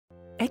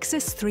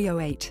ExSys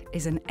 308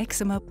 is an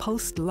Excimer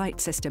Pulsed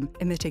Light system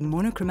emitting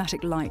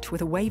monochromatic light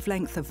with a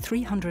wavelength of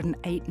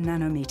 308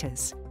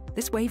 nanometers.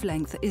 This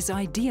wavelength is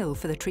ideal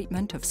for the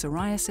treatment of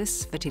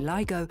psoriasis,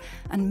 vitiligo,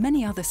 and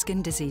many other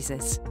skin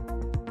diseases.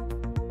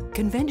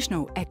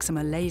 Conventional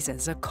Excimer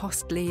lasers are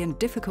costly and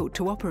difficult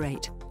to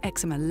operate.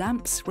 Excimer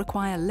lamps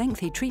require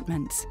lengthy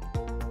treatments.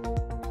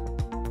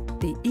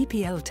 The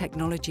EPL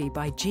technology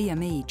by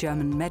GME,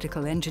 German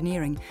Medical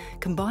Engineering,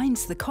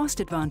 combines the cost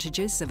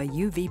advantages of a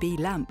UVB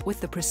lamp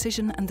with the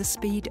precision and the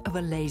speed of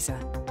a laser.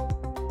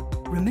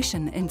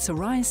 Remission in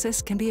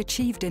psoriasis can be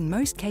achieved in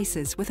most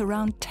cases with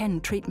around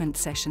 10 treatment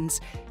sessions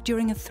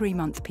during a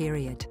 3-month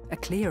period. A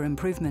clear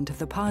improvement of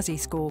the PASI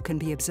score can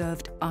be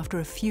observed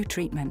after a few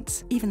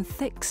treatments. Even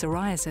thick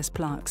psoriasis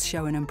plaques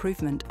show an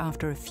improvement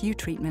after a few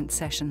treatment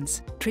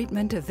sessions.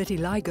 Treatment of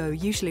vitiligo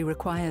usually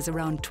requires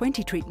around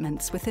 20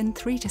 treatments within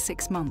 3 to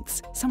 6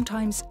 months.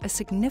 Sometimes a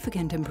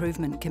significant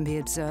improvement can be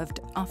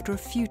observed after a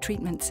few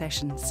treatment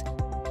sessions.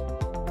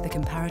 The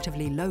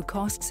comparatively low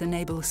costs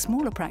enable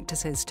smaller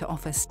practices to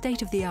offer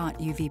state-of-the-art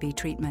UVB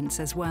treatments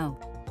as well.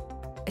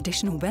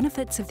 Additional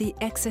benefits of the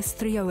ExSys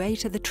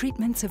 308 are the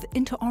treatments of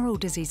intraoral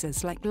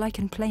diseases like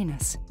lichen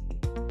planus.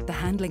 The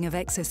handling of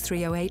ExSys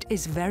 308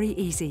 is very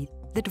easy.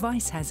 The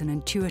device has an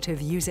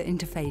intuitive user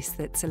interface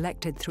that's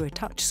selected through a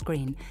touch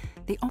screen.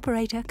 The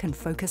operator can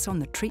focus on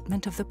the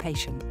treatment of the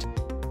patient.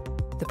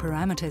 The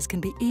parameters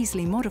can be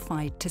easily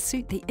modified to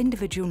suit the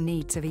individual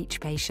needs of each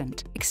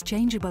patient.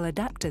 Exchangeable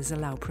adapters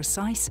allow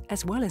precise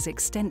as well as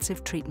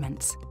extensive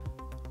treatments.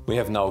 We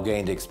have now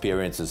gained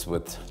experiences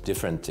with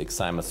different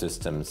Excimer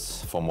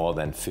systems for more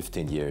than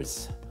 15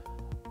 years,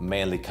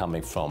 mainly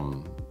coming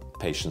from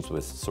patients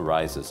with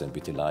psoriasis and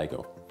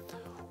vitiligo.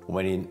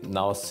 When we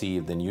now see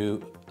the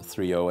new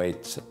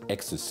 308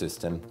 ExSys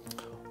system,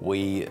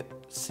 we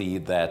see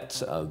that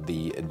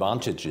the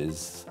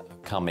advantages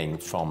coming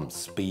from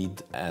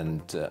speed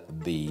and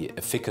the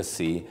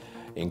efficacy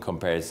in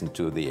comparison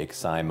to the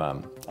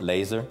Excimer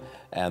laser.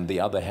 And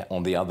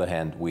on the other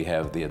hand, we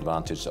have the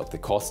advantage of the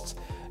cost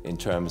in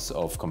terms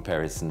of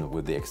comparison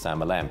with the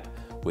Excimer lamp,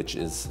 which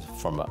is,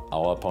 from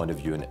our point of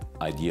view, an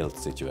ideal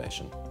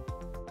situation.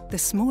 The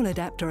small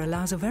adapter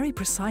allows a very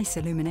precise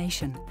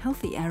illumination.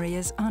 Healthy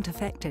areas aren't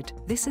affected.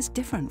 This is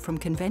different from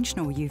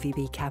conventional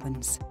UVB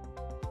cabins.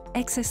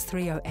 ExSys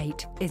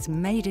 308 is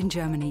made in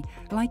Germany,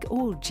 like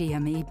all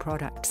GME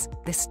products.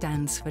 This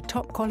stands for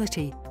top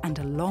quality and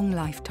a long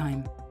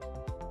lifetime.